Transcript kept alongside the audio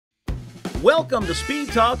Welcome to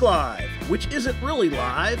Speed Talk Live, which isn't really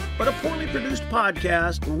live, but a poorly produced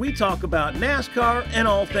podcast where we talk about NASCAR and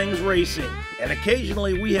all things racing. And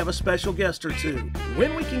occasionally we have a special guest or two,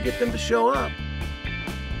 when we can get them to show up.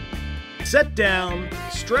 Sit down,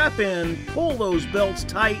 strap in, pull those belts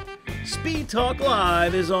tight. Speed Talk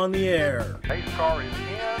Live is on the air. Pace car is in.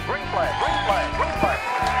 Green flag, green flag, green flag.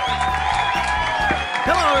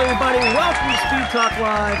 Hello, everybody. Welcome to Speed Talk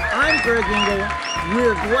Live. I'm Greg Engel.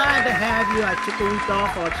 We're glad to have you. I took a week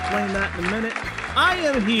off. I'll explain that in a minute. I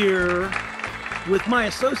am here with my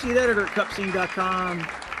associate editor at cupscene.com,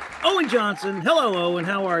 Owen Johnson. Hello, Owen.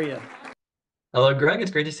 How are you? Hello, Greg.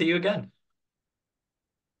 It's great to see you again.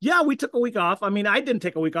 Yeah, we took a week off. I mean, I didn't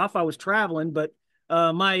take a week off. I was traveling, but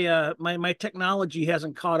my technology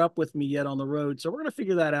hasn't caught up with me yet on the road. So we're going to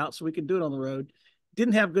figure that out so we can do it on the road.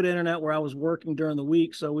 Didn't have good internet where I was working during the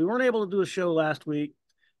week, so we weren't able to do a show last week.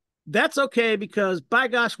 That's okay because, by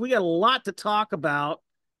gosh, we got a lot to talk about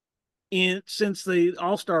since the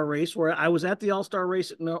All-Star race, where I was at the All-Star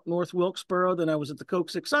race at North Wilkesboro, then I was at the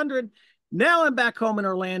Coke 600. Now I'm back home in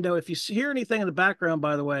Orlando. If you hear anything in the background,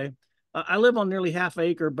 by the way, I live on nearly half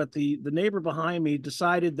acre, but the neighbor behind me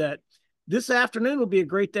decided that this afternoon will be a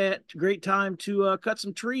great time to cut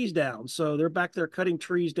some trees down. So they're back there cutting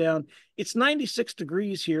trees down. It's 96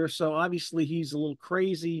 degrees here, so obviously he's a little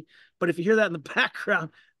crazy. But if you hear that in the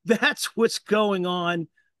background, that's what's going on.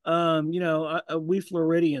 We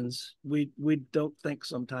Floridians, we don't think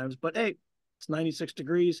sometimes, but hey, it's 96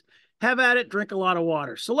 degrees. Have at it, drink a lot of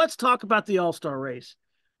water. So let's talk about the All-Star race.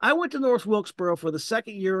 I went to North Wilkesboro for the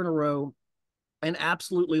second year in a row and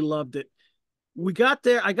absolutely loved it.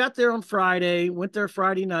 I got there on Friday, went there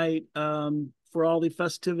Friday night for all the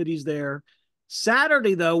festivities there.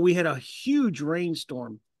 Saturday, though, we had a huge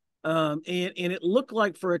rainstorm. And it looked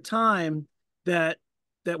like for a time that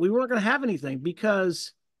we weren't going to have anything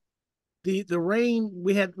because the rain,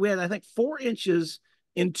 we had, I think, 4 inches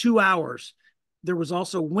in 2 hours. There was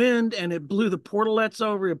also wind and it blew the portalettes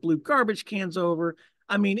over. It blew garbage cans over.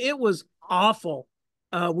 I mean, it was awful.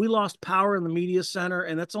 We lost power in the media center,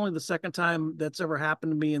 and that's only the second time that's ever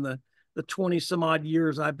happened to me in the 20 some odd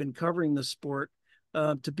years I've been covering this sport,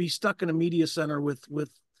 to be stuck in a media center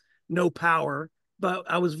with no power. But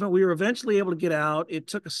we were eventually able to get out. It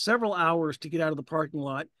took us several hours to get out of the parking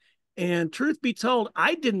lot. And truth be told,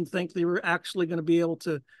 I didn't think they were actually going to be able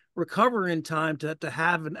to recover in time to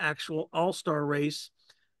have an actual all-star race.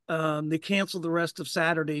 They canceled the rest of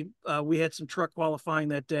Saturday. We had some truck qualifying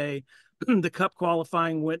that day. The Cup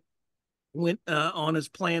qualifying went on as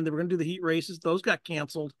planned. They were going to do the heat races. Those got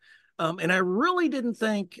canceled. And I really didn't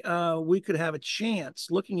think we could have a chance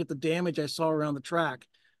looking at the damage I saw around the track.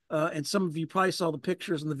 And some of you probably saw the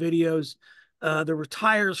pictures and the videos. There were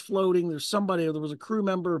tires floating. There was a crew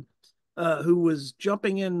member who was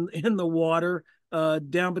jumping in the water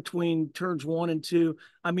down between turns 1 and 2.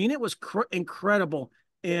 I mean, it was incredible.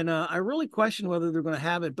 And I really question whether they're going to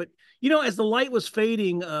have it. But, as the light was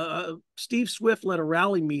fading, Steve Swift led a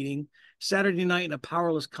rally meeting Saturday night in a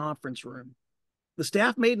powerless conference room. The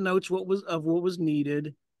staff made notes of what was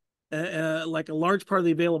needed. Like a large part of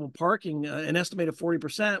the available parking, an estimated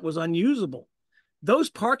 40%, was unusable. Those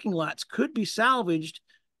parking lots could be salvaged.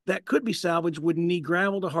 That could be salvaged would need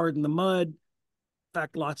gravel to harden the mud. In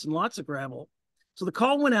fact, lots and lots of gravel. So the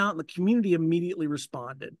call went out and the community immediately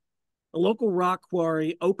responded. A local rock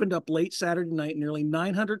quarry opened up late Saturday night. Nearly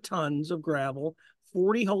 900 tons of gravel,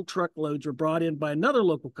 40 whole truckloads were brought in by another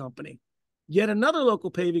local company. Yet another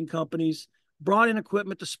local paving companies brought in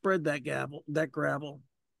equipment to spread that gravel.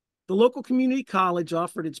 The local community college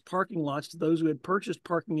offered its parking lots to those who had purchased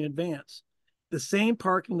parking in advance, the same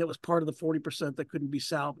parking that was part of the 40% that couldn't be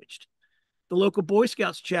salvaged. The local Boy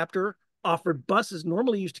Scouts chapter offered buses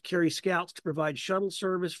normally used to carry scouts to provide shuttle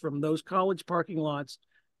service from those college parking lots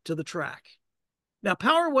to the track. Now,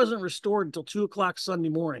 power wasn't restored until 2:00 Sunday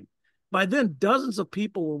morning. By then, dozens of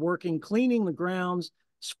people were working, cleaning the grounds,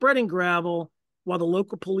 spreading gravel, while the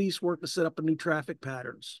local police worked to set up new traffic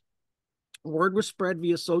patterns. Word was spread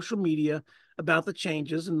via social media about the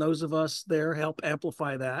changes, and those of us there helped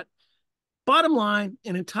amplify that. Bottom line,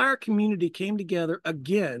 an entire community came together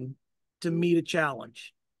again to meet a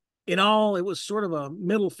challenge. In all, it was sort of a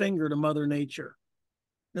middle finger to Mother Nature.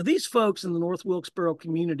 Now, these folks in the North Wilkesboro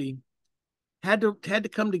community had to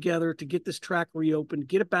come together to get this track reopened,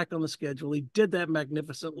 get it back on the schedule. He did that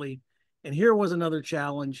magnificently. And here was another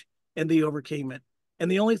challenge, and they overcame it. And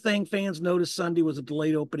the only thing fans noticed Sunday was a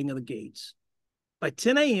delayed opening of the gates. By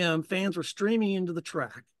 10 a.m., fans were streaming into the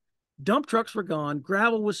track. Dump trucks were gone.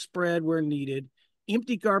 Gravel was spread where needed.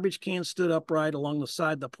 Empty garbage cans stood upright along the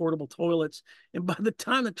side of the portable toilets. And by the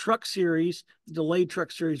time the delayed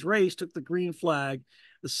truck series race took the green flag,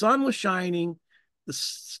 the sun was shining,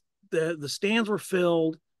 the stands were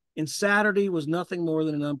filled, and Saturday was nothing more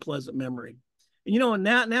than an unpleasant memory. And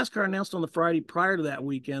NASCAR announced on the Friday prior to that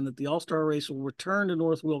weekend that the All-Star race will return to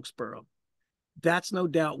North Wilkesboro. That's no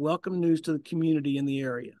doubt welcome news to the community in the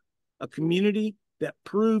area, a community that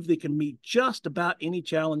proved they can meet just about any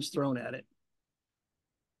challenge thrown at it.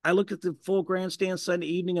 I looked at the full grandstand Sunday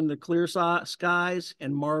evening in the clear skies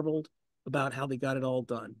and marveled about how they got it all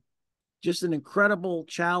done. Just an incredible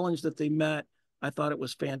challenge that they met. I thought it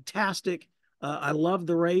was fantastic. I loved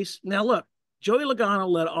the race. Now, look, Joey Logano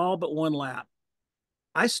led all but one lap.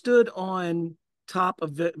 I stood on top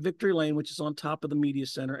of Victory Lane, which is on top of the media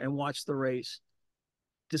center, and watched the race.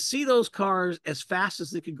 To see those cars as fast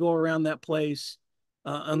as they could go around that place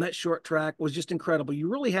on that short track was just incredible. You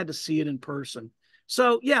really had to see it in person.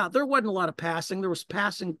 So, yeah, there wasn't a lot of passing. There was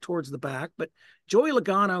passing towards the back, but Joey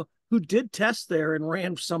Logano, who did test there and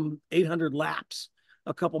ran some 800 laps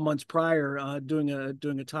a couple months prior doing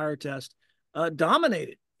a tire test,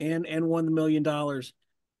 dominated and won the $1 million.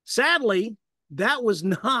 Sadly, that was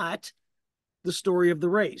not the story of the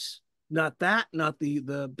race. Not that, not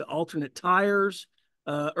the alternate tires.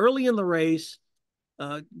 Early in the race,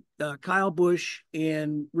 Kyle Busch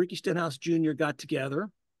and Ricky Stenhouse Jr. got together.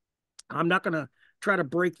 I'm not going to try to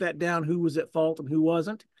break that down, who was at fault and who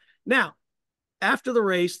wasn't. Now, after the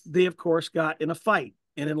race, they, of course, got in a fight.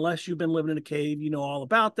 And unless you've been living in a cave, you know all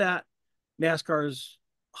about that. NASCAR's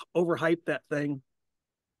overhyped that thing.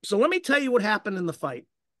 So let me tell you what happened in the fight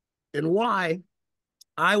and why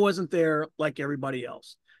I wasn't there like everybody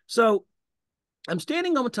else. So I'm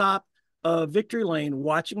standing on the top of Victory Lane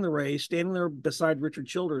watching the race, standing there beside Richard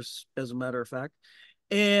Childress, as a matter of fact.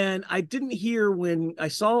 And I didn't hear when I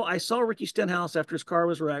saw Ricky Stenhouse after his car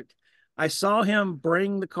was wrecked. I saw him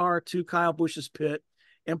bring the car to Kyle Busch's pit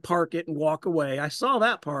and park it and walk away. I saw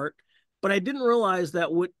that part, but I didn't realize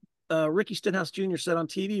that what Ricky Stenhouse Jr. said on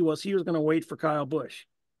TV was he was going to wait for Kyle Busch.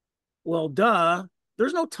 Well, duh.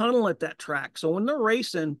 There's no tunnel at that track. So when they're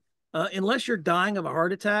racing, unless you're dying of a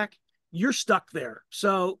heart attack, you're stuck there.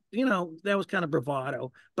 So, that was kind of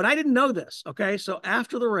bravado. But I didn't know this, okay? So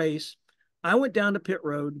after the race, I went down to pit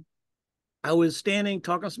road. I was standing,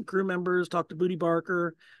 talking to some crew members, talked to Booty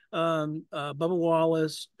Barker, Bubba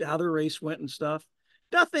Wallace, how the race went and stuff.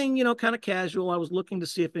 Nothing, kind of casual. I was looking to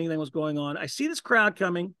see if anything was going on. I see this crowd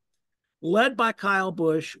coming, led by Kyle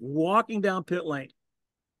Busch, walking down pit lane.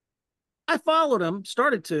 I followed him,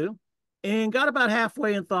 started to, and got about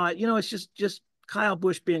halfway and thought, it's just Kyle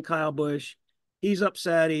Busch being Kyle Busch. He's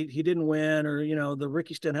upset. He didn't win, or, the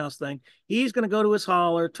Ricky Stenhouse thing. He's going to go to his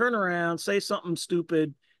hauler, turn around, say something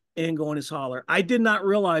stupid, and go in his hauler. I did not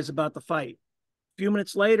realize about the fight. A few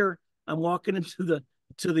minutes later, I'm walking into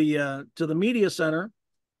the media center,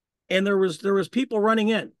 and there was people running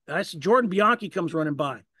in. I said, Jordan Bianchi comes running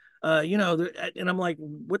by, and I'm like,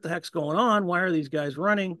 what the heck's going on? Why are these guys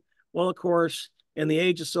running? Well, of course, in the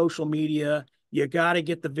age of social media, you got to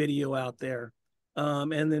get the video out there.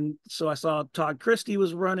 And then, so I saw Todd Christie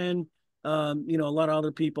was running, a lot of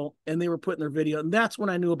other people, and they were putting their video. And that's when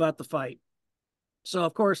I knew about the fight. So,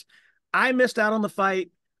 of course, I missed out on the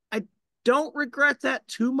fight. I don't regret that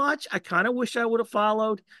too much. I kind of wish I would have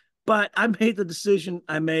followed, but I made the decision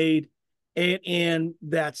I made, and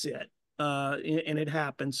that's it. And it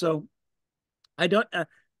happened. So I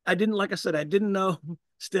didn't, like I said, I didn't know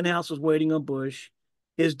Stenhouse was waiting on Busch.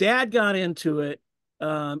 His dad got into it.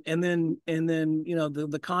 And then,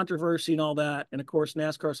 the controversy and all that. And of course,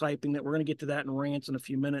 NASCAR's hyping that. We're going to get to that in rants in a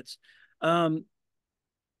few minutes.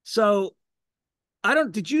 So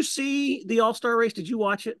did you see the All-Star race? Did you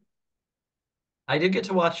watch it? I did get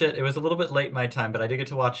to watch it. It was a little bit late my time, but I did get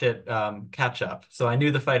to watch it catch up. So I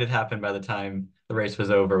knew the fight had happened by the time the race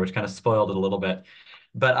was over, which kind of spoiled it a little bit.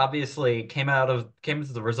 But obviously came as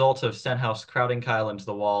the result of Stenhouse crowding Kyle into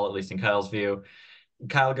the wall, at least in Kyle's view.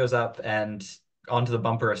 Kyle goes up and onto the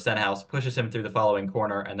bumper of Stenhouse, pushes him through the following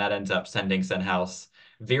corner, and that ends up sending Stenhouse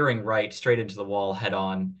veering right straight into the wall head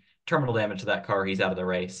on. Terminal damage to that car. He's out of the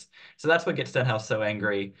race. So that's what gets Stenhouse so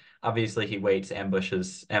angry. Obviously, he waits,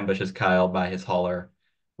 ambushes Kyle by his hauler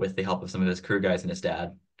with the help of some of his crew guys and his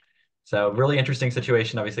dad. So really interesting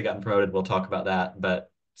situation. Obviously gotten promoted. We'll talk about that,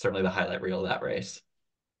 but certainly the highlight reel of that race.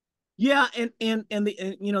 Yeah,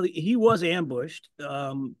 he was ambushed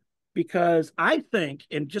because I think,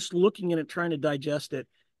 and just looking at it, trying to digest it,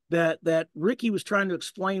 that Ricky was trying to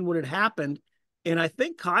explain what had happened, and I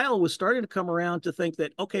think Kyle was starting to come around to think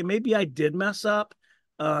that, okay, maybe I did mess up,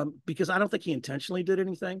 because I don't think he intentionally did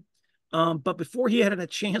anything. But before he had a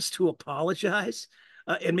chance to apologize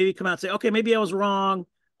and maybe come out and say, okay, maybe I was wrong.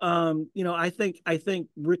 I think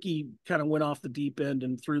Ricky kind of went off the deep end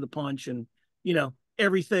and threw the punch, and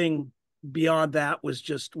everything beyond that was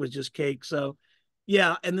just cake. So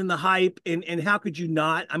yeah, and then the hype, and how could you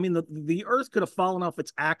not? I mean, the Earth could have fallen off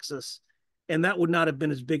its axis, and that would not have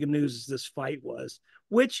been as big a news as this fight was.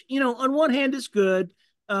 Which on one hand is good,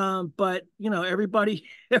 but everybody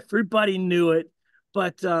everybody knew it.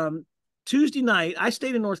 But Tuesday night, I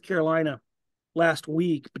stayed in North Carolina last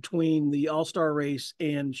week between the All Star race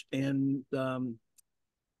and the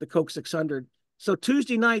Coke 600. So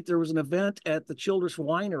Tuesday night there was an event at the Childress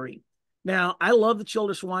Winery. Now I love the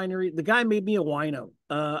Childress Winery. The guy made me a wino.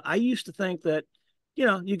 I used to think that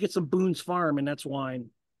you get some Boone's Farm and that's wine.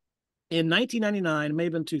 In 1999,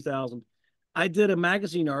 maybe in 2000, I did a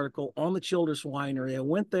magazine article on the Childress Winery. I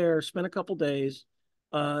went there, spent a couple days,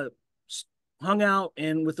 uh, hung out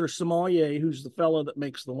and with their sommelier, who's the fellow that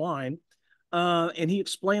makes the wine, and he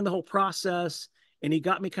explained the whole process, and he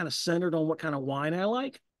got me kind of centered on what kind of wine I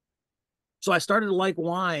like. So I started to like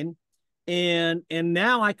wine, and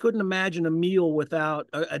now I couldn't imagine a meal without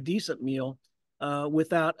a decent meal,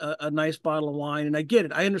 without a nice bottle of wine. And I get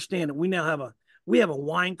it, I understand it. We have a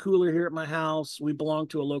wine cooler here at my house. We belong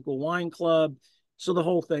to a local wine club, so the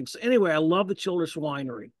whole thing. So anyway, I love the Childress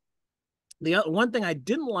Winery. The one thing I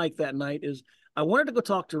didn't like that night is I wanted to go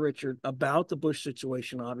talk to Richard about the Bush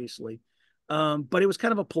situation, obviously, but it was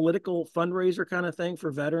kind of a political fundraiser kind of thing for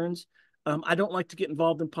veterans. I don't like to get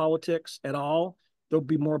involved in politics at all. There'll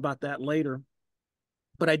be more about that later,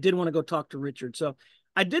 but I did want to go talk to Richard. So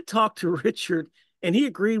I did talk to Richard, and he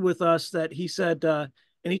agreed with us that he said, and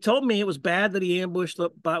he told me it was bad that he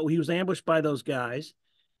was ambushed by those guys.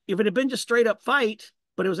 If it had been just straight up fight,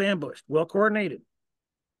 but it was ambushed, well coordinated.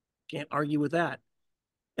 Can't argue with that.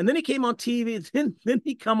 And then he came on TV. Then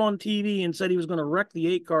he come on TV and said he was going to wreck the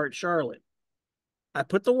 8 car at Charlotte. I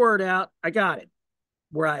put the word out. I got it.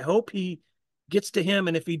 Where I hope he gets to him,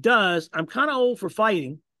 and if he does, I'm kind of old for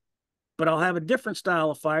fighting, but I'll have a different style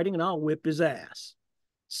of fighting, and I'll whip his ass.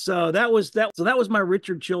 So that was that. So that was my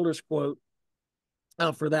Richard Childress quote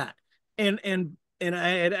for that. And I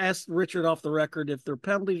had asked Richard off the record if their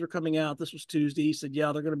penalties were coming out. This was Tuesday. He said,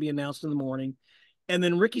 yeah, they're going to be announced in the morning. And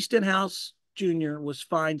then Ricky Stenhouse Jr. was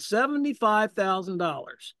fined $75,000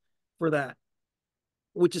 for that,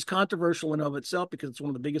 which is controversial in of itself because it's one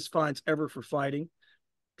of the biggest fines ever for fighting.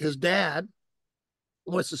 His dad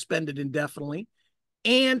was suspended indefinitely,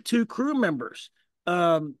 and 2 crew members.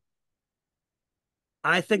 I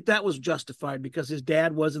think that was justified because his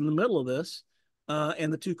dad was in the middle of this,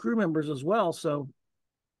 and the 2 crew members as well. So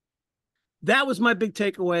that was my big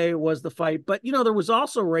takeaway, was the fight. But there was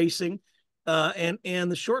also racing,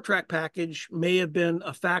 and the short track package may have been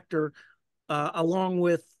a factor, along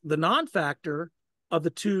with the non-factor of the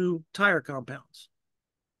 2 tire compounds.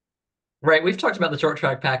 Right, we've talked about the short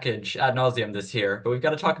track package ad nauseum this year, but we've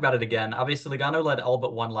got to talk about it again. Obviously, Logano led all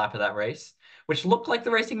but 1 lap of that race, which looked like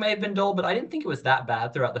the racing may have been dull, but I didn't think it was that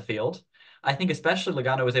bad throughout the field. I think especially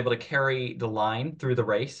Logano was able to carry the line through the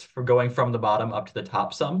race for going from the bottom up to the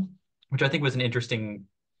top some, which I think was an interesting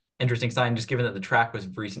sign, just given that the track was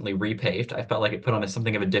recently repaved. I felt like it put on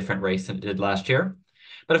something of a different race than it did last year.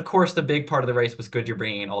 But of course, the big part of the race was Goodyear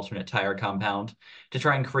bringing an alternate tire compound to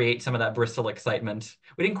try and create some of that Bristol excitement.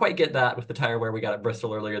 We didn't quite get that with the tire wear we got at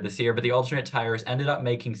Bristol earlier this year, but the alternate tires ended up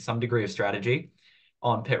making some degree of strategy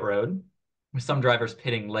on pit road, with some drivers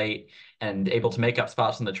pitting late and able to make up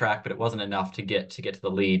spots on the track, but it wasn't enough to get to the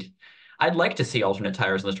lead. I'd like to see alternate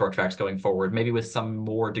tires on the short tracks going forward, maybe with some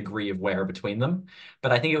more degree of wear between them.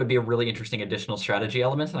 But I think it would be a really interesting additional strategy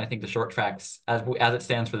element, and I think the short tracks, as it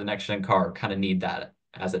stands for the next gen car, kind of need that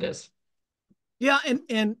as it is. Yeah,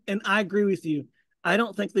 and I agree with you. I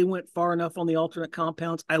don't think they went far enough on the alternate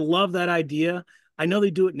compounds. I love that idea. I know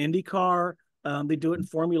they do it in IndyCar. They do it in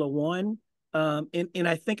Formula One. And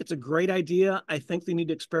I think it's a great idea. I think they need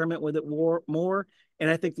to experiment with it more. And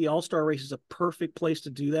I think the All-Star race is a perfect place to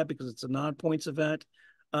do that because it's a non-points event.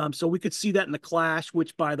 So we could see that in the Clash,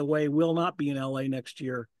 which, by the way, will not be in LA next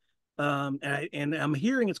year. And I'm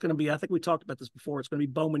hearing it's going to be, I think we talked about this before, it's going to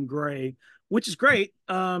be Bowman Gray, which is great,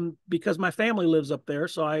 because my family lives up there.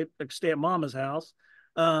 So I stay at Mama's house.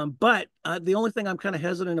 But the only thing I'm kind of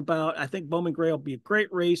hesitant about, I think Bowman Gray will be a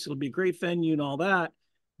great race. It'll be a great venue and all that.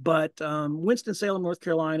 But Winston-Salem, North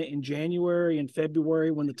Carolina in January and February,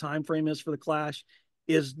 when the time frame is for the Clash,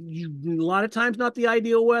 is a lot of times not the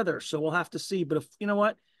ideal weather. So we'll have to see. But if you know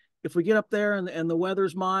what, if we get up there and the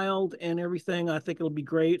weather's mild and everything, I think it'll be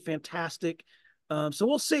great, fantastic. So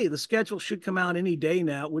we'll see. The schedule should come out any day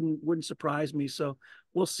now. It wouldn't surprise me. So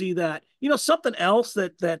we'll see that. Something else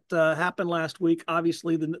that happened last week.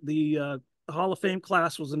 Obviously, the Hall of Fame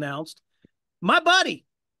class was announced. My buddy,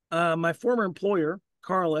 my former employer,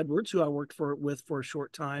 Carl Edwards, who I worked with for a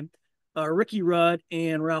short time, Ricky Rudd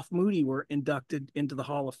and Ralph Moody were inducted into the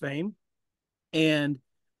Hall of Fame. And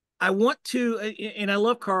I want to, and I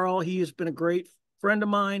love Carl. He has been a great friend of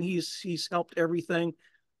mine. He's helped everything.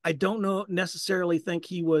 I don't necessarily think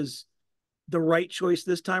he was the right choice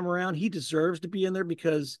this time around. He deserves to be in there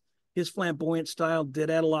because his flamboyant style did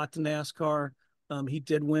add a lot to NASCAR. He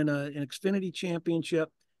did win an Xfinity championship.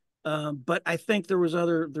 But I think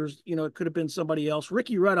it could have been somebody else.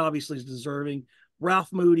 Ricky Rudd obviously is deserving.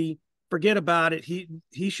 Ralph Moody, forget about it.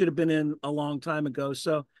 He should have been in a long time ago.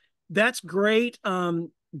 So that's great.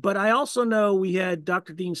 But I also know we had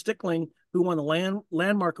Dr. Dean Stickling, who won the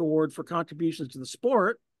Landmark Award for contributions to the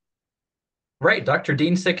sport. Right, Dr.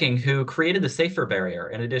 Dean Sicking, who created the safer barrier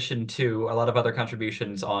in addition to a lot of other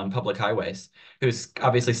contributions on public highways, who's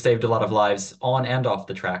obviously saved a lot of lives on and off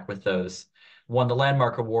the track with those, won the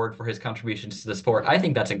Landmark Award for his contributions to the sport. I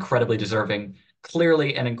think that's incredibly deserving.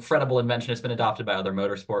 Clearly an incredible invention has been adopted by other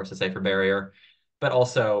motorsports, the safer barrier, but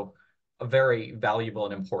also a very valuable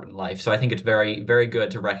and important life. So I think it's very, very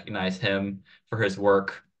good to recognize him for his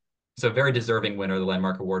work. So a very deserving winner of the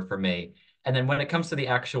Landmark Award for me. And then when it comes to the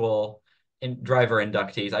actual driver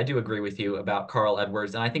inductees, I do agree with you about Carl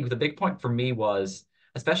Edwards. And I think the big point for me was,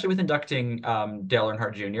 especially with inducting Dale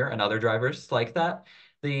Earnhardt Jr. and other drivers like that,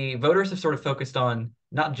 the voters have sort of focused on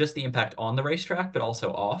not just the impact on the racetrack, but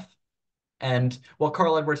also off. And while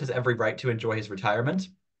Carl Edwards has every right to enjoy his retirement,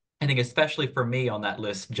 I think especially for me on that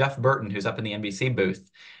list, Jeff Burton, who's up in the NBC booth,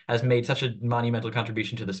 has made such a monumental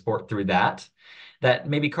contribution to the sport through that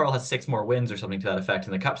maybe Carl has 6 more wins or something to that effect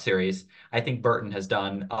in the Cup Series. I think Burton has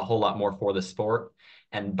done a whole lot more for the sport.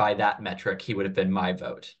 And by that metric, he would have been my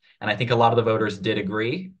vote. And I think a lot of the voters did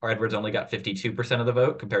agree. Edwards only got 52% of the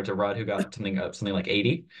vote compared to Rudd, who got something like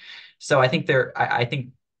 80. So I think I think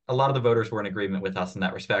a lot of the voters were in agreement with us in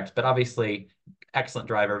that respect. But obviously, excellent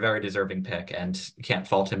driver, very deserving pick, and you can't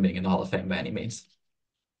fault him being in the Hall of Fame by any means.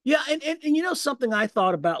 Yeah, and something I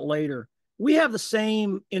thought about later. We have the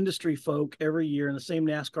same industry folk every year and the same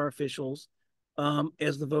NASCAR officials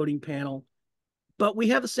as the voting panel, but we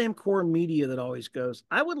have the same core media that always goes.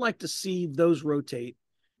 I would like to see those rotate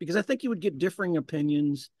because I think you would get differing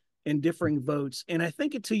opinions and differing votes. And I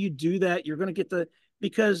think until you do that, you're going to get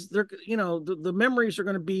because the memories are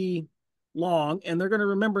going to be long and they're going to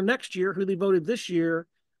remember next year who they voted this year.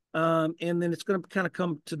 And then it's going to kind of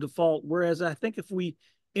come to default. Whereas I think if we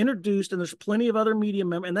introduced, and there's plenty of other media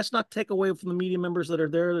members, and that's not take away from the media members that are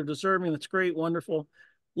there, they're deserving, that's great, wonderful.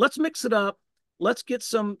 Let's mix it up. Let's get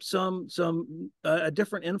a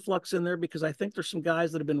different influx in there because I think there's some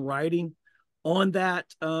guys that have been riding on that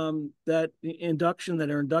induction that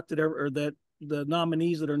are inducted or that the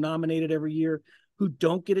nominees that are nominated every year who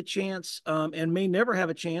don't get a chance and may never have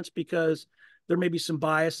a chance because there may be some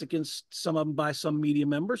bias against some of them by some media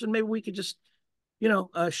members, and maybe we could just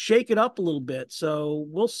shake it up a little bit. So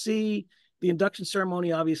we'll see. The induction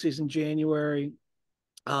ceremony obviously is in January.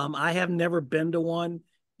 I have never been to one,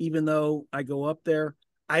 even though I go up there.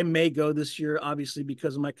 I may go this year, obviously,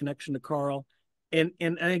 because of my connection to Carl. And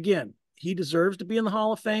again, he deserves to be in the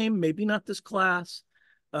Hall of Fame, maybe not this class.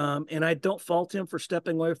 And I don't fault him for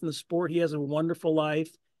stepping away from the sport. He has a wonderful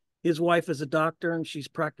life. His wife is a doctor and she's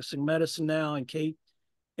practicing medicine now. And Kate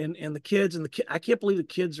and the kids I can't believe the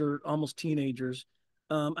kids are almost teenagers.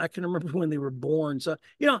 I can remember when they were born. So,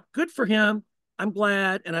 good for him. I'm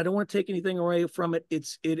glad. And I don't want to take anything away from it. It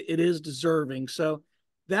is deserving. So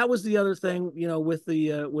that was the other thing, with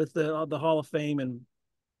the Hall of Fame. And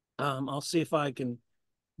I'll see if I can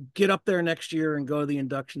get up there next year and go to the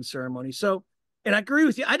induction ceremony. So, and I agree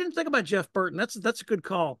with you. I didn't think about Jeff Burton. That's a good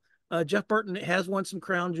call. Jeff Burton has won some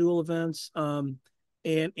crown jewel events.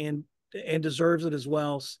 And deserves it as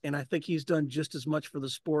well. And I think he's done just as much for the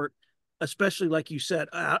sport, especially like you said,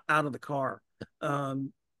 out of the car,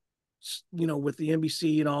 with the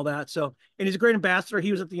NBC and all that. So, and he's a great ambassador.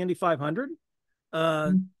 He was at the Indy 500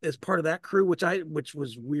 as part of that crew, which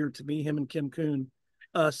was weird to me, him and Kim Kuhn,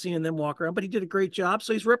 seeing them walk around, but he did a great job.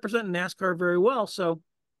 So he's representing NASCAR very well. So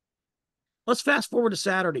let's fast forward to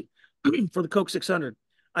Saturday for the Coke 600.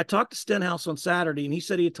 I talked to Stenhouse on Saturday, and he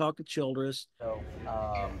said he had talked to Childress. So,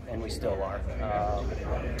 and we still are.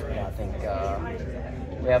 I think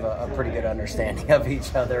we have a pretty good understanding of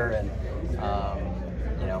each other, and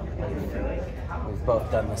we've both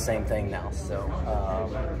done the same thing now. So,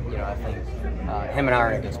 I think him and I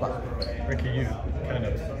are in a good spot. Ricky, you kind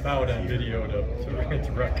of bowed on video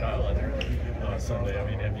to Rick Collins. Sunday? I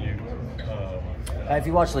mean, have you? If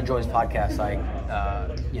you watch LaJoy's podcast, I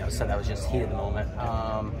said that was just heat of the moment.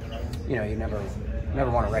 You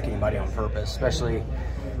never want to wreck anybody on purpose, especially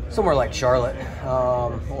somewhere like Charlotte,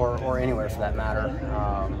 or anywhere for that matter.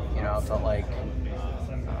 I felt like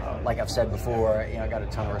I've said before, I got a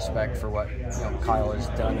ton of respect for what Kyle has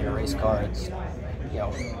done in a race car. It's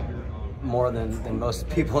more than most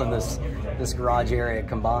people in this garage area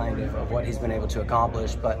combined of what he's been able to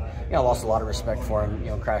accomplish. But I lost a lot of respect for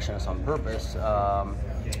him, crashing us on purpose.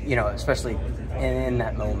 Especially in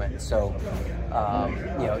that moment. So,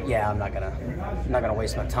 I'm not gonna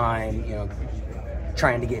waste my time,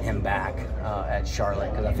 trying to get him back at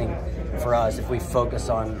Charlotte, because I think for us, if we focus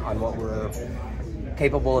on what we're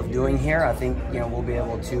capable of doing here, I think we'll be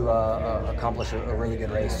able to accomplish a really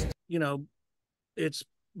good race. It's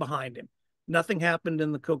behind him. Nothing happened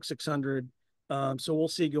in the Coke 600, so we'll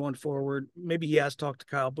see going forward. Maybe he has talked to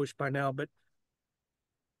Kyle Busch by now, but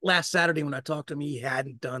last Saturday when I talked to him, he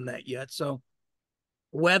hadn't done that yet. So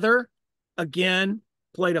weather, again,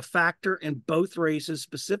 played a factor in both races,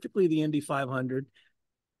 specifically the Indy 500.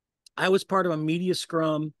 I was part of a media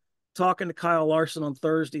scrum talking to Kyle Larson on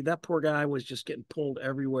Thursday. That poor guy was just getting pulled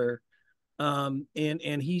everywhere. And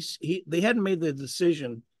they hadn't made the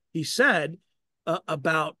decision, he said,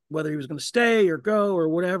 about whether he was going to stay or go or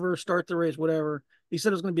whatever, start the race, whatever. He said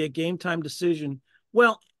it was going to be a game time decision.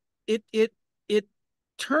 Well, it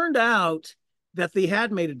turned out that they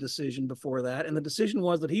had made a decision before that, and the decision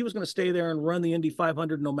was that he was going to stay there and run the Indy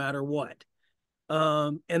 500 no matter what.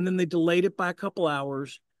 And then they delayed it by a couple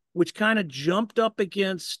hours, which kind of jumped up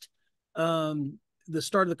against the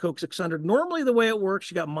start of the Coke 600. Normally, the way it works,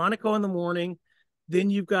 you got Monaco in the morning, then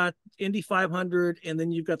you've got Indy 500, and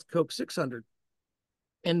then you've got the Coke 600.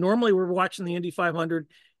 And normally we're watching the Indy 500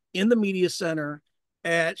 in the media center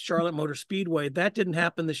at Charlotte Motor Speedway. That didn't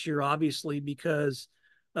happen this year, obviously, because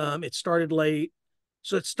it started late.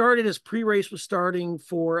 So it started as pre-race was starting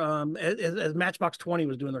for as Matchbox 20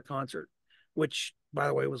 was doing their concert, which, by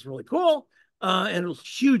the way, was really cool. And it was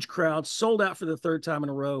huge crowd, sold out for the third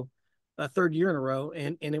year in a row.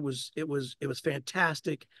 And it was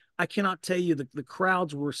fantastic. I cannot tell you, the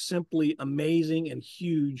crowds were simply amazing and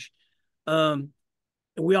huge.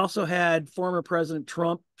 We also had former President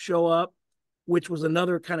Trump show up, which was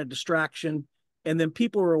another kind of distraction. And then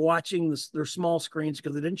people were watching their small screens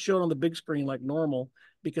because they didn't show it on the big screen like normal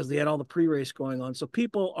because they had all the pre-race going on. So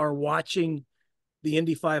people are watching the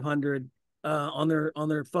Indy 500 on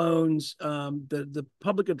their phones. The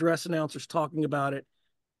public address announcers talking about it.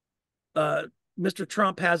 Mr.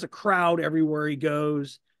 Trump has a crowd everywhere he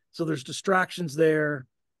goes, so there's distractions there.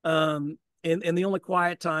 And the only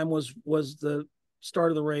quiet time was the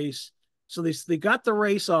start of the race. So they got the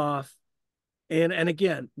race off. And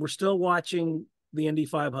again, we're still watching the Indy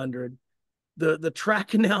 500. The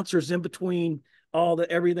track announcers in between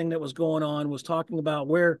everything that was going on was talking about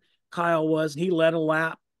where Kyle was. He led a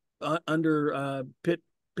lap under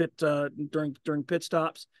during pit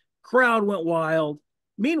stops. Crowd went wild.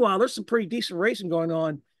 Meanwhile, there's some pretty decent racing going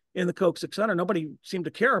on in the Coke 600. Nobody seemed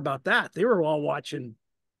to care about that. They were all watching,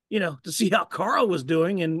 to see how Carl was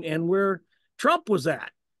doing and where Trump was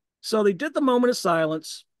at. So they did the moment of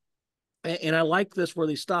silence. And I like this, where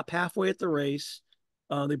they stop halfway at the race.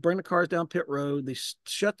 They bring the cars down pit road. They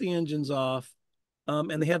shut the engines off,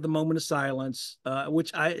 and they have the moment of silence,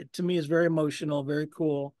 which to me is very emotional, very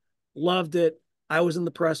cool. Loved it. I was in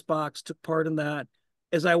the press box, took part in that.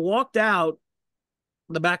 As I walked out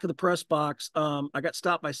the back of the press box, I got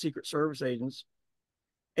stopped by Secret Service agents,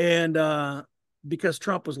 and because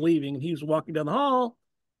Trump was leaving and he was walking down the hall,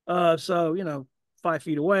 so 5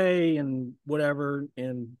 feet away and whatever,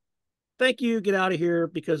 and thank you, get out of here,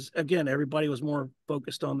 because again, everybody was more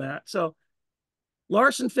focused on that. So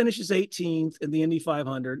Larson finishes 18th in the Indy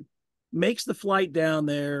 500, makes the flight down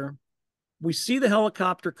there. We see the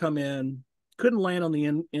helicopter come in, couldn't land on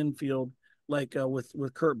the infield like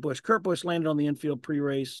with Kurt Busch. Kurt Busch landed on the infield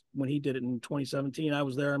pre-race when he did it in 2017. I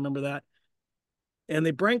was there, I remember that. And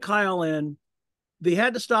they bring Kyle in. They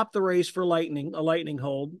had to stop the race for a lightning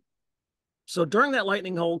hold. So during that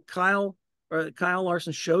lightning hold, Kyle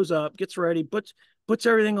Larson shows up, gets ready, puts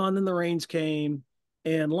everything on. Then the rains came,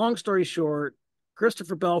 and long story short,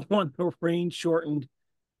 Christopher Bell won the rain-shortened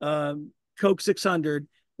Coke 600.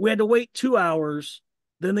 We had to wait 2 hours.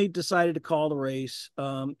 Then they decided to call the race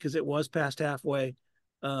because it was past halfway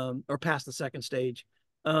or past the second stage,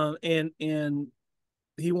 and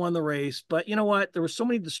he won the race. But you know what? There were so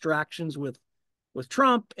many distractions with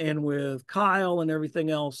Trump and with Kyle and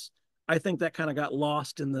everything else. I think that kind of got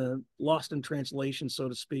lost in translation, so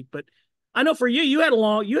to speak. But I know for you had a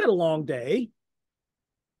long day.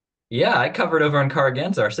 Yeah, I covered over on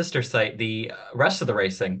Caragans, our sister site, the rest of the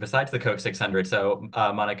racing besides the Coke 600, so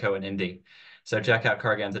Monaco and Indy. So check out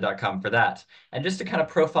carganza.com for that. And just to kind of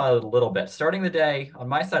profile it a little bit, starting the day on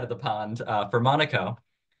my side of the pond for Monaco,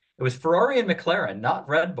 it was Ferrari and McLaren, not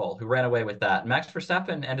Red Bull, who ran away with that. Max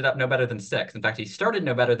Verstappen ended up no better than sixth. In fact, he started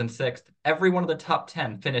no better than sixth. Every one of the top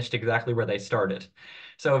 10 finished exactly where they started.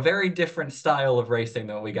 So a very different style of racing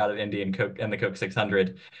than what we got at Indy and Coke and the Coke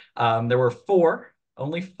 600. There were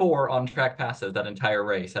only four on-track passes that entire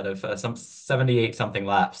race out of some 78 something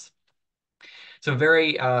laps. So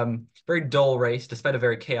very dull race, despite a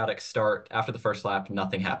very chaotic start. After the first lap,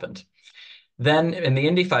 nothing happened. Then in the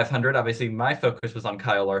Indy 500, obviously my focus was on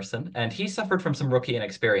Kyle Larson, and he suffered from some rookie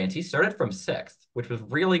inexperience. He started from sixth, which was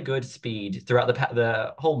really good speed throughout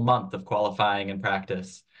the whole month of qualifying and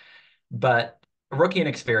practice. But rookie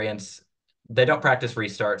inexperience, they don't practice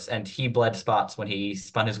restarts, and he bled spots when he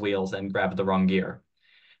spun his wheels and grabbed the wrong gear.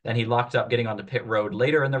 Then he locked up getting onto pit road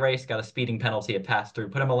later in the race, got a speeding penalty, it passed through,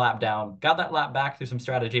 put him a lap down, got that lap back through some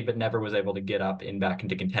strategy, but never was able to get up in back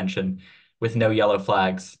into contention with no yellow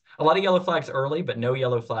flags. A lot of yellow flags early, but no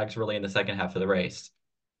yellow flags really in the second half of the race.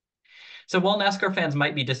 So while NASCAR fans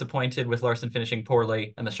might be disappointed with Larson finishing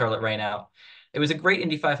poorly and the Charlotte rainout, it was a great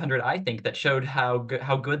Indy 500, I think, that showed how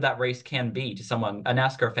good that race can be to someone, a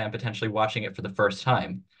NASCAR fan, potentially watching it for the first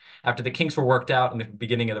time. After the kinks were worked out in the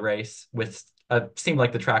beginning of the race, with seemed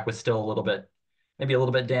like the track was still maybe a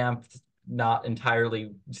little bit damp, not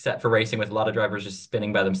entirely set for racing, with a lot of drivers just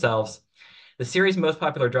spinning by themselves. The series' most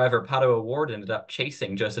popular driver, Pato O'Ward, ended up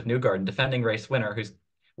chasing Joseph Newgarden, defending race winner, who's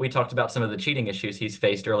we talked about some of the cheating issues he's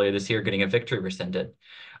faced earlier this year, getting a victory rescinded.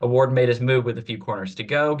 O'Ward made his move with a few corners to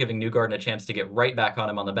go, giving Newgarden a chance to get right back on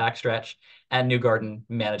him on the backstretch, and Newgarden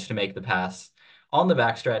managed to make the pass on the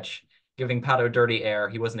backstretch, giving Pato dirty air.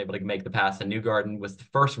 He wasn't able to make the pass, and Newgarden was the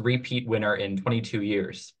first repeat winner in 22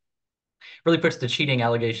 years. Really puts the cheating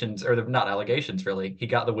allegations, or not allegations, really. He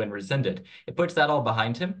got the win rescinded. It puts that all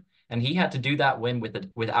behind him, and he had to do that win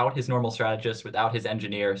without his normal strategist, without his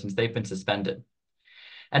engineer, since they've been suspended.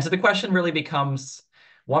 And so the question really becomes,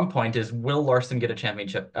 one point is, will Larson get a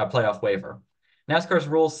championship playoff waiver? NASCAR's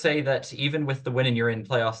rules say that even with the win and you're in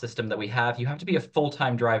playoff system that we have, you have to be a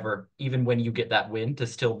full-time driver even when you get that win to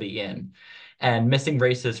still be in. And missing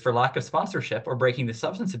races for lack of sponsorship or breaking the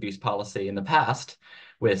substance abuse policy in the past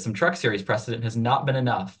with some Truck Series precedent has not been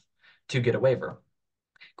enough to get a waiver.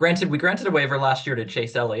 Granted, we granted a waiver last year to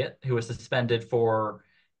Chase Elliott, who was suspended for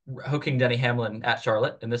hooking Denny Hamlin at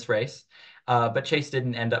Charlotte in this race. But Chase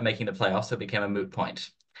didn't end up making the playoffs, so it became a moot point.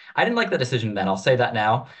 I didn't like that decision then. I'll say that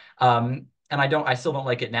now. And I still don't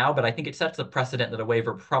like it now, but I think it sets a precedent that a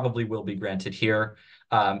waiver probably will be granted here.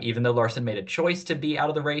 Even though Larson made a choice to be out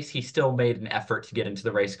of the race, he still made an effort to get into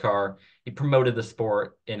the race car. He promoted the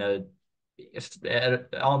sport on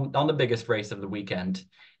the biggest race of the weekend.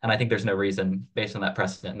 And I think there's no reason, based on that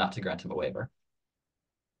precedent, not to grant him a waiver.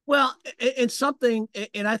 Well, it's something,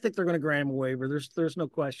 and I think they're going to grant him a waiver. There's no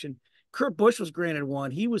question. Kurt Busch was granted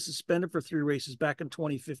one. He was suspended for 3 races back in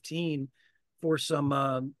 2015 for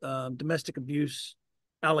some domestic abuse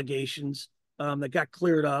allegations that got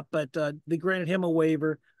cleared up, but they granted him a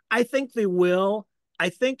waiver. I think they will. I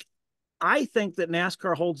think that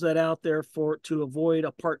NASCAR holds that out there to avoid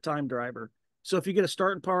a part-time driver. So if you get a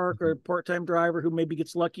start and park or a part-time driver who maybe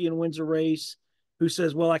gets lucky and wins a race, who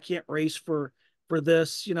says, "Well, I can't race for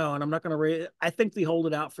this, and I'm not going to race," I think they hold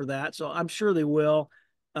it out for that. So I'm sure they will.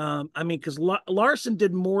 I mean, because Larson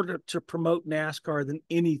did more to promote NASCAR than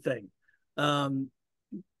anything.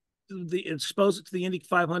 Expose it to the Indy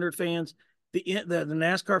 500 fans. The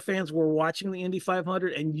NASCAR fans were watching the Indy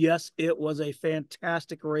 500, and yes, it was a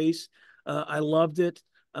fantastic race. I loved it.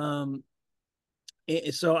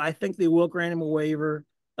 So I think they will grant him a waiver,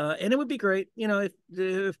 and it would be great,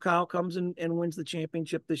 if Kyle comes and wins the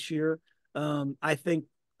championship this year. I think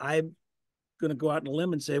I'm going to go out on a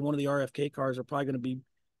limb and say one of the RFK cars are probably going to be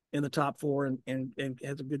in the top 4 and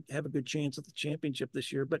have a good chance at the championship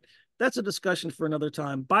this year. But that's a discussion for another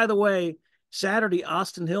time. By the way, Saturday,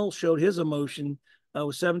 Austin Hill showed his emotion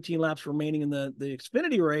with 17 laps remaining in the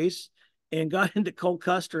Xfinity race and got into Cole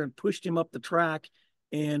Custer and pushed him up the track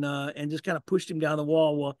and just kind of pushed him down the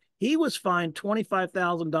wall. Well, he was fined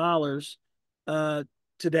 $25,000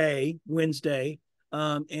 today, Wednesday,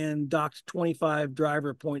 and docked 25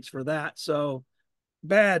 driver points for that. So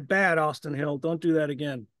bad, Austin Hill. Don't do that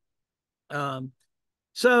again.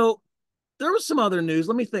 So there was some other news.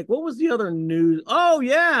 Let me think. What was the other news? Oh,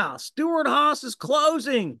 yeah. Stewart-Haas is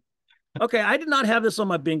closing. Okay, I did not have this on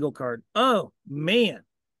my bingo card. Oh, man.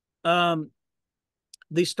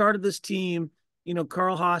 They started this team.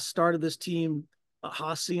 Carl Haas started this team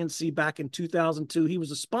Haas CNC back in 2002. He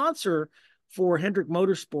was a sponsor for Hendrick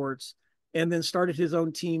Motorsports and then started his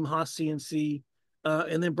own team, Haas CNC,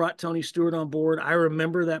 and then brought Tony Stewart on board. I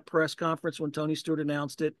remember that press conference when Tony Stewart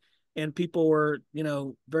announced it, and people were,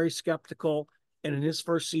 very skeptical. And in his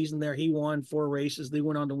first season there, he won 4 races. They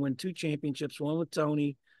went on to win 2 championships, one with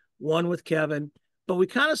Tony, one with Kevin. But we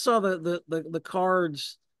kind of saw the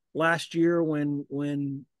cards last year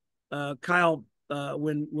when Kyle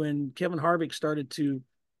when Kevin Harvick started to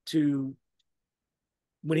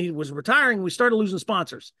when he was retiring, we started losing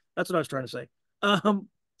sponsors. That's what I was trying to say.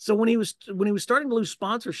 So when he was starting to lose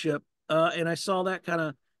sponsorship, and I saw that kind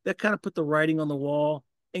of put the writing on the wall.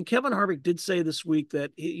 And Kevin Harvick did say this week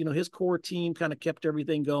that his core team kind of kept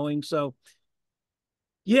everything going. So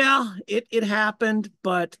yeah, it happened,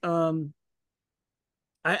 but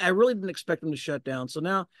I really didn't expect them to shut down. So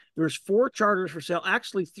now there's 4 charters for sale,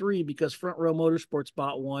 actually 3 because Front Row Motorsports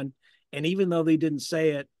bought one. And even though they didn't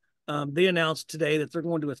say it, they announced today that they're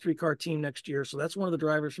going to a 3-car team next year. So that's one of the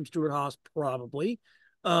drivers from Stewart Haas, probably.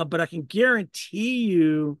 But I can guarantee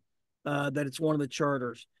you that it's one of the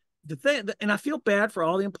charters. The thing, and I feel bad for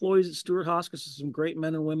all the employees at Stewart Haas because there's some great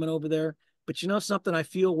men and women over there. But you know something, I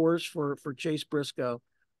feel worse for Chase Briscoe.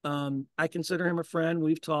 I consider him a friend.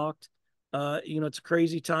 We've talked. It's a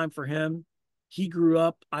crazy time for him. He grew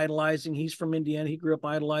up idolizing. He's from Indiana. He grew up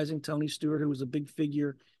idolizing Tony Stewart, who was a big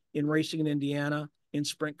figure in racing in Indiana in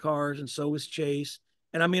sprint cars, and so was Chase.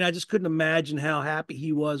 And I mean, I just couldn't imagine how happy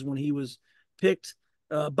he was when he was picked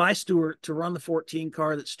by Stewart to run the 14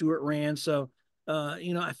 car that Stewart ran. So,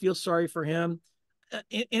 I feel sorry for him.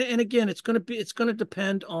 And again, it's going to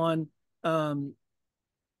depend on,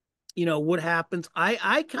 what happens.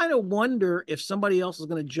 I kind of wonder if somebody else is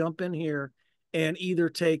going to jump in here and either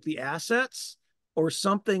take the assets or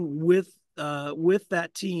something with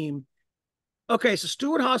that team. Okay, so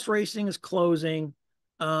Stewart Haas Racing is closing,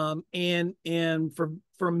 and for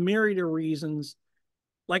a myriad of reasons.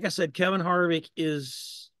 Like I said, Kevin Harvick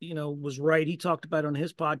was right. He talked about on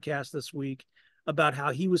his podcast this week about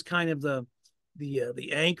how he was kind of the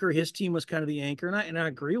anchor. His team was kind of the anchor, and I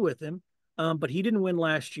agree with him. But he didn't win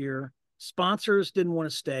last year. Sponsors didn't want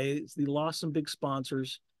to stay. They lost some big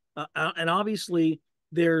sponsors, and obviously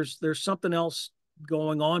there's something else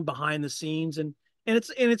going on behind the scenes. And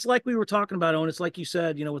it's like we were talking about, Owen. It's like you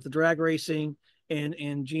said, with the drag racing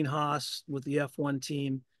and Gene Haas with the F1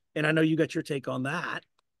 team. And I know you got your take on that.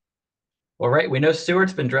 Well, right. We know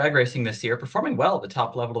Stewart's been drag racing this year, performing well at the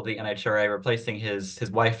top level of the NHRA, replacing his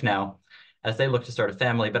wife now as they look to start a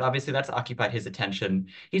family. But obviously that's occupied his attention.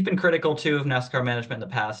 He's been critical too of NASCAR management in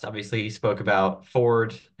the past. Obviously, he spoke about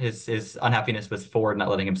Ford, his unhappiness with Ford not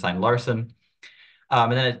letting him sign Larson.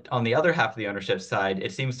 And then on the other half of the ownership side,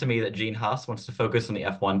 it seems to me that Gene Haas wants to focus on the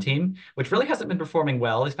F1 team, which really hasn't been performing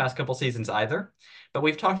well these past couple seasons either. But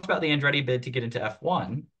we've talked about the Andretti bid to get into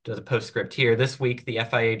F1. There's a postscript here. This week, the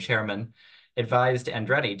FIA chairman advised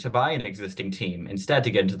Andretti to buy an existing team instead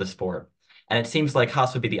to get into the sport. And it seems like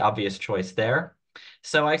Haas would be the obvious choice there.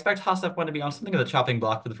 So I expect Haas F1 to be on something of the chopping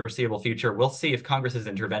block for the foreseeable future. We'll see if Congress's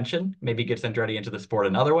intervention maybe gets Andretti into the sport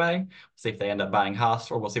another way. We'll see if they end up buying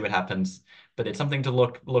Haas, or we'll see what happens. But it's something to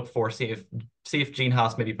look for. See if Gene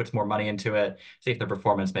Haas maybe puts more money into it. See if the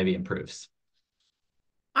performance maybe improves.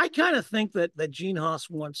 I kind of think that Gene Haas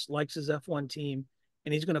likes his F1 team,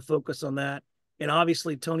 and he's going to focus on that. And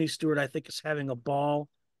obviously, Tony Stewart, I think, is having a ball.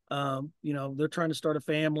 They're trying to start a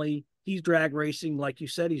family. He's drag racing, like you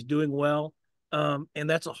said, he's doing well. And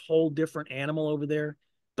that's a whole different animal over there.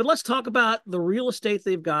 But let's talk about the real estate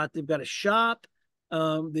they've got. They've got a shop.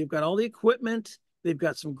 They've got all the equipment. They've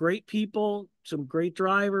got some great people, some great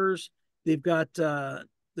drivers. They've got the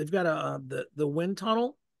wind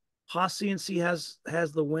tunnel. Haas CNC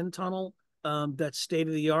has the wind tunnel. That's state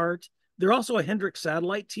of the art. They're also a Hendrick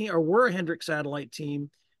satellite team, or were a Hendrick satellite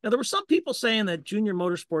team. Now, there were some people saying that Junior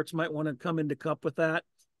Motorsports might want to come into Cup with that.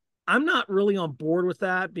 I'm not really on board with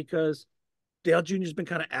that because Dale Jr.'s been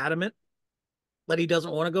kind of adamant that he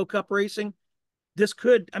doesn't want to go Cup racing.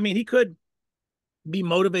 He could be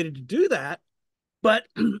motivated to do that, but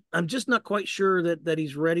I'm just not quite sure that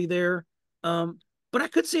he's ready there. But I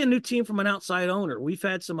could see a new team from an outside owner. We've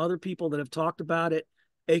had some other people that have talked about it,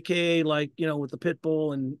 AKA like, with the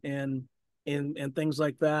Pitbull and things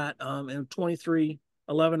like that. And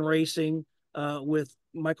 2311 Racing with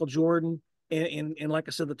Michael Jordan and like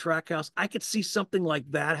I said, the Trackhouse. I could see something like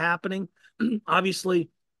that happening. Obviously,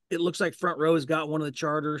 it looks like Front Row has got one of the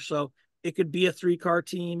charters, so it could be a 3-car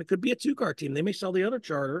team. It could be a 2-car team. They may sell the other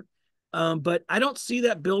charter, but I don't see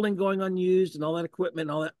that building going unused and all that equipment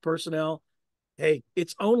and all that personnel. Hey,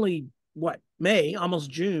 it's only May,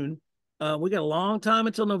 almost June. We got a long time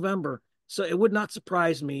until November. So it would not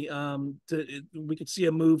surprise me we could see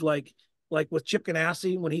a move like with Chip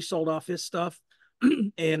Ganassi when he sold off his stuff, and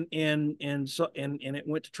it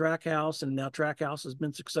went to Trackhouse, and now Trackhouse has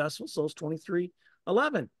been successful, so it's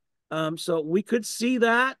 23-11. So we could see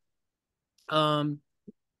that.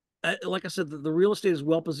 Like I said, the real estate is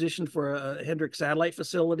well positioned for a Hendrick satellite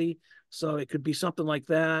facility, so it could be something like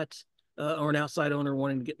that, or an outside owner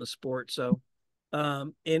wanting to get in the sport. So,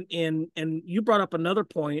 and you brought up another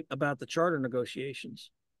point about the charter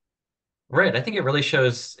negotiations. Right. I think it really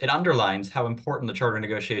shows, it underlines how important the charter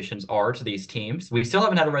negotiations are to these teams. We still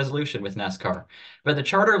haven't had a resolution with NASCAR, but the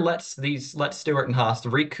charter lets Stewart and Haas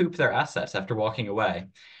recoup their assets after walking away.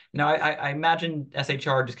 Now, I imagine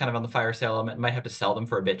SHR just kind of on the fire sale element might have to sell them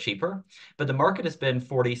for a bit cheaper, but the market has been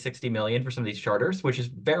 40, 60 million for some of these charters, which is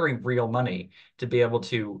very real money to be able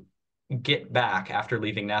to get back after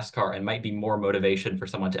leaving NASCAR, and might be more motivation for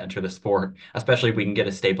someone to enter the sport, especially if we can get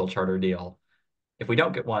a stable charter deal. If we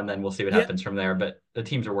don't get one, then we'll see what Yeah, happens from there. But the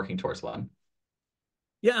teams are working towards one.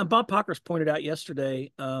 yeah, and Bob Pockers pointed out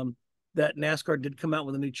yesterday that NASCAR did come out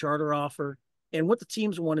with a new charter offer, and what the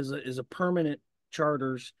teams want is a permanent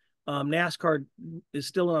charters. NASCAR is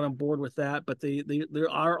still not on board with that, but they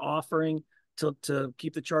are offering to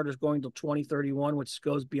keep the charters going till 2031, which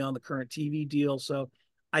goes beyond the current TV deal. So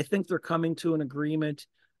I think they're coming to an agreement.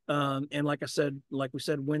 And like I said, like we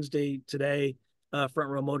said Wednesday today, Front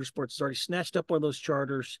Row Motorsports has already snatched up one of those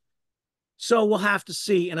charters. So we'll have to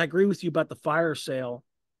see. And I agree with you about the fire sale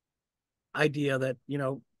idea that,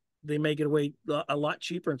 they may get away a lot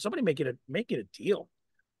cheaper, and somebody make it a deal.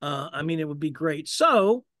 I mean, it would be great.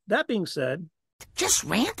 So that being said, just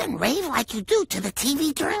rant and rave like you do to the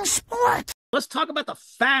TV during sport. let's talk about the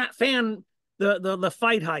the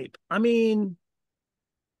fight hype. I mean,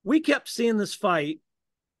 we kept seeing this fight.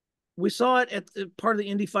 We saw it at part of the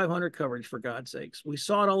Indy 500 coverage, for God's sakes. We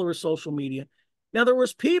saw it all over social media. Now, there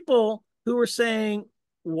was people who were saying,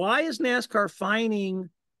 why is NASCAR fining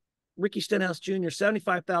Ricky Stenhouse Jr.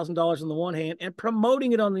 $75,000 on the one hand and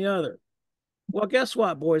promoting it on the other? Well, guess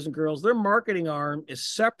what, boys and girls? Their marketing arm is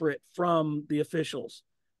separate from the officials.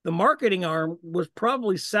 The marketing arm was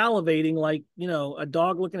probably salivating like, a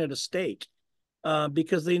dog looking at a steak,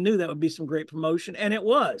 because they knew that would be some great promotion, and it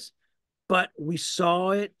was. But we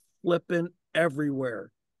saw it flipping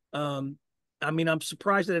everywhere. I mean, I'm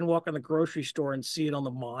surprised I didn't walk in the grocery store and see it on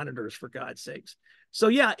the monitors, for God's sakes. So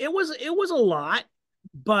yeah, it was a lot,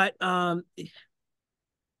 but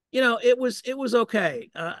it was okay.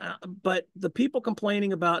 But the people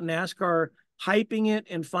complaining about NASCAR hyping it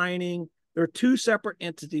and fining, they're two separate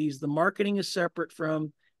entities. The marketing is separate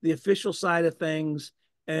from the official side of things,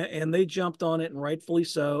 and they jumped on it, and rightfully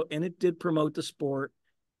so. And it did promote the sport.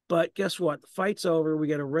 But guess what? The fight's over. We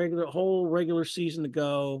got a whole regular season to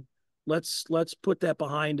go. Let's put that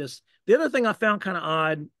behind us. The other thing I found kind of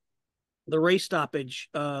odd, the race stoppage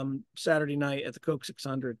Saturday night at the Coke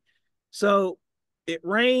 600. So it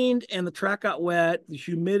rained and the track got wet. The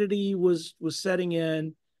humidity was setting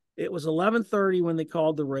in. It was 11:30 when they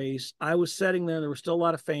called the race. I was sitting there. There were still a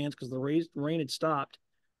lot of fans because the rain had stopped.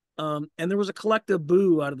 And there was a collective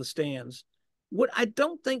boo out of the stands. What I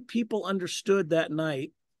don't think people understood that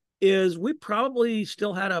night is we probably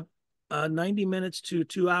still had a 90 minutes to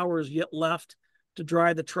 2 hours yet left to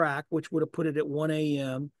dry the track, which would have put it at 1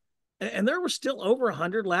 a.m. And there were still over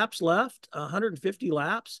 100 laps left, 150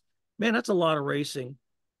 laps. Man, that's a lot of racing.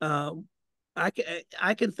 I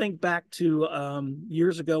can think back to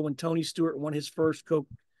years ago when Tony Stewart won his first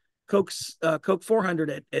Coke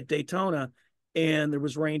 400 at Daytona, and there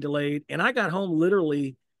was rain delayed, and I got home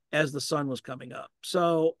literally as the sun was coming up.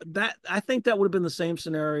 So I think that would have been the same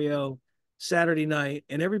scenario Saturday night,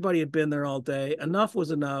 and everybody had been there all day. Enough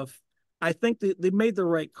was enough. I think they made the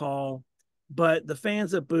right call, but the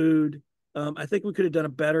fans that booed, I think we could have done a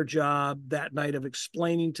better job that night of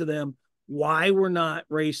explaining to them why we're not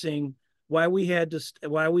racing, why we had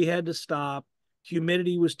to stop.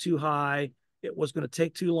 Humidity was too high. It was going to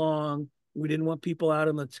take too long. We didn't want people out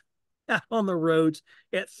on the roads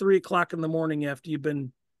at 3:00 in the morning after you've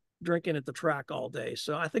been drinking at the track all day.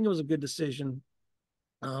 So I think it was a good decision.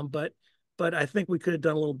 But I think we could have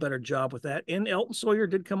done a little better job with that. And Elton Sawyer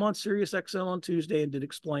did come on Sirius XL on Tuesday and did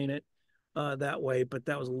explain it that way, but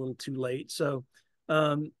that was a little too late. So,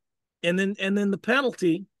 and then the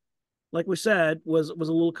penalty, like we said, was a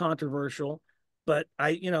little controversial. But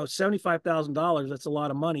 $75,000, that's a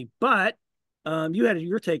lot of money. But you had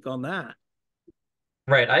your take on that.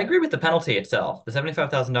 Right. I agree with the penalty itself. The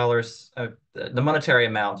 $75,000, the monetary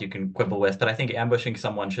amount you can quibble with, but I think ambushing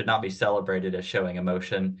someone should not be celebrated as showing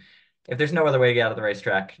emotion. If there's no other way to get out of the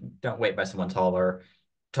racetrack, don't wait by someone taller.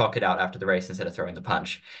 talk it out after the race instead of throwing the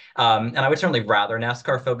punch. And I would certainly rather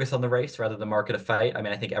NASCAR focus on the race rather than market a fight. I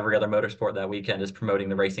mean, I think every other motorsport that weekend is promoting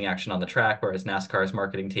the racing action on the track, whereas NASCAR's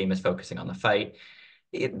marketing team is focusing on the fight.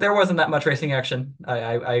 There wasn't that much racing action.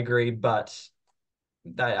 I agree, but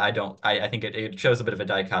I don't. I think it shows a bit of a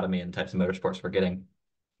dichotomy in the types of motorsports we're getting.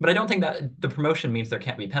 But I don't think that the promotion means there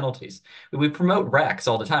can't be penalties. We promote wrecks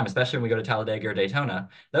all the time, especially when we go to Talladega or Daytona.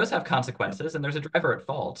 Those have consequences, and there's a driver at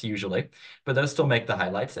fault usually, but those still make the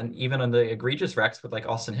highlights. And even on the egregious wrecks with like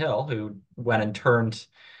Austin Hill, who went and turned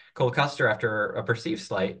Cole Custer after a perceived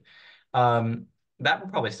slight, that will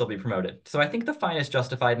probably still be promoted. So I think the fine is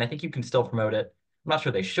justified, and I think you can still promote it. I'm not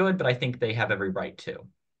sure they should, but I think they have every right to.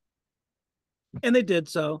 And they did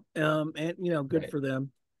so, and good Right. for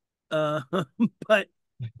them. Uh,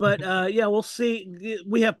 but yeah, we'll see.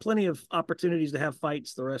 We have plenty of opportunities to have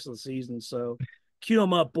fights the rest of the season, so cue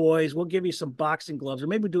them up, boys. We'll give you some boxing gloves, or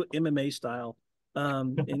maybe do it MMA style.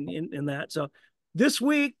 In that. So this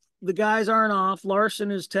week the guys aren't off.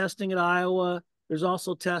 Larson is testing at Iowa. There's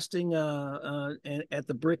also testing at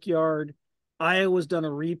the Brickyard. Iowa's done a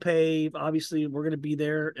repave. Obviously, we're going to be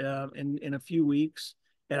there in a few weeks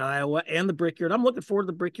at Iowa and the Brickyard. I'm looking forward to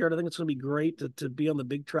the Brickyard. I think it's going to be great to be on the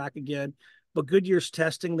big track again. But Goodyear's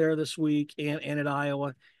testing there this week and at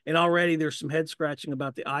Iowa. And already there's some head scratching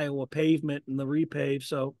about the Iowa pavement and the repave.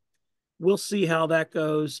 So we'll see how that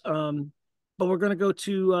goes. But we're going to go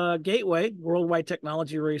to Gateway, Worldwide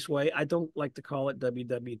Technology Raceway. I don't like to call it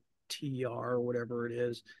WWTR or whatever it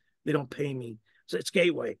is. They don't pay me. So it's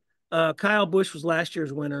Gateway. Kyle Busch was last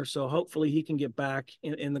year's winner, so hopefully he can get back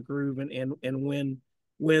in the groove and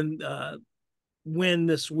win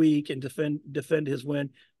this week and defend his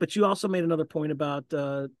win. But you also made another point about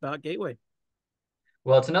Gateway.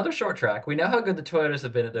 Well, it's another short track. We know how good the Toyotas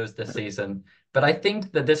have been at those this season, but I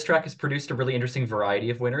think that this track has produced a really interesting variety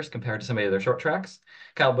of winners compared to some of the other short tracks.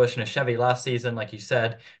 Kyle Busch in a Chevy last season, like you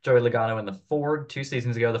said, Joey Logano in the Ford 2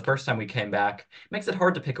 seasons ago, the first time we came back. Makes it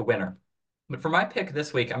hard to pick a winner. But for my pick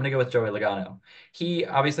this week, I'm going to go with Joey Logano. He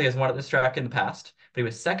obviously has won at this track in the past, but he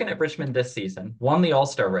was second at Richmond this season, won the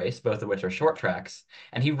All-Star race, both of which are short tracks,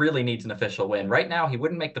 and he really needs an official win. Right now, he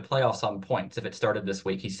wouldn't make the playoffs on points if it started this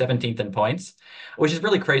week. He's 17th in points, which is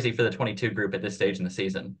really crazy for the 22 group at this stage in the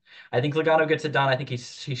season. I think Logano gets it done. I think he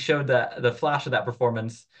showed the flash of that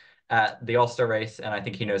performance at the All-Star race, and I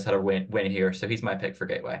think he knows how to win here, so he's my pick for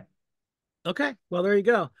Gateway. Okay, well, there you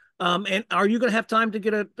go. And are you going to have time to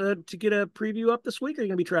get a preview up this week, or are you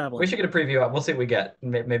going to be traveling? We should get a preview up. We'll see what we get.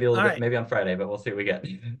 Maybe a little bit, maybe on Friday, but we'll see what we get.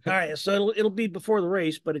 All right, so it'll be before the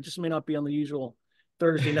race, but it just may not be on the usual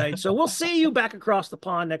Thursday night. So we'll see you back across the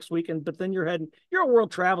pond next weekend. But then you're a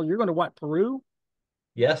world traveler. You're going to what, Peru?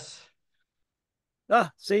 Yes.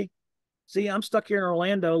 See, I'm stuck here in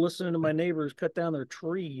Orlando listening to my neighbors cut down their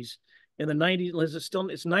trees in the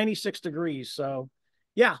 90s. It's 96 degrees. So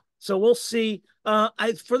yeah. So we'll see.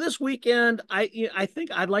 For this weekend, I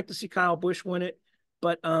think I'd like to see Kyle Busch win it,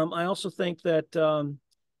 but I also think that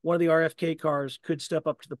one of the RFK cars could step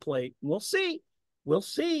up to the plate. We'll see.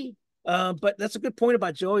 But that's a good point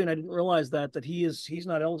about Joey, and I didn't realize that he's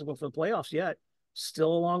not eligible for the playoffs yet.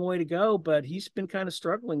 Still a long way to go, but he's been kind of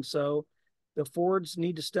struggling. So the Fords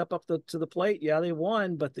need to step up to the plate. Yeah, they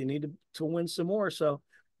won, but they need to win some more. So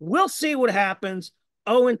we'll see what happens.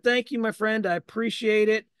 Owen, thank you, my friend. I appreciate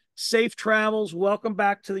it. Safe travels. Welcome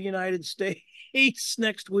back to the United States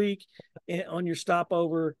next week on your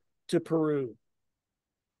stopover to Peru.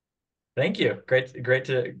 Thank you. Great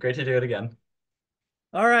to do it again.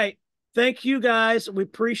 All right. Thank you, guys. We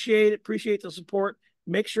appreciate it. Appreciate the support.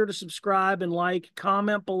 Make sure to subscribe and like,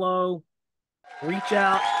 comment below, reach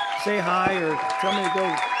out, say hi, or tell me to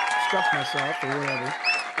go stuff myself or whatever.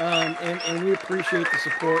 And we appreciate the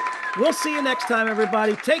support. We'll see you next time,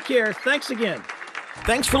 everybody. Take care. Thanks again.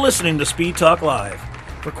 Thanks for listening to Speed Talk Live.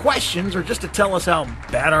 For questions or just to tell us how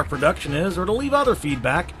bad our production is or to leave other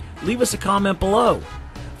feedback, leave us a comment below.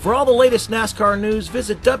 For all the latest NASCAR news,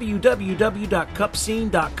 visit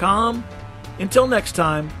www.cupscene.com. Until next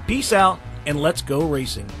time, peace out and let's go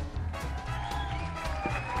racing.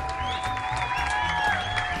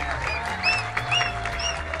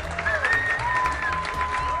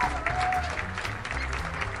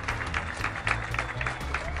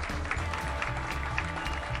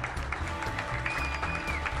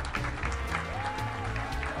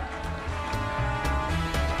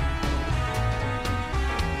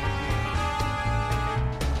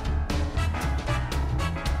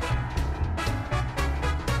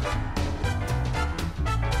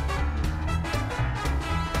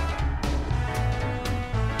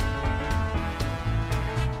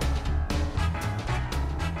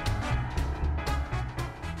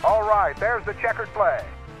 All right, there's the checkered flag.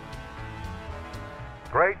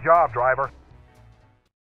 Great job, driver.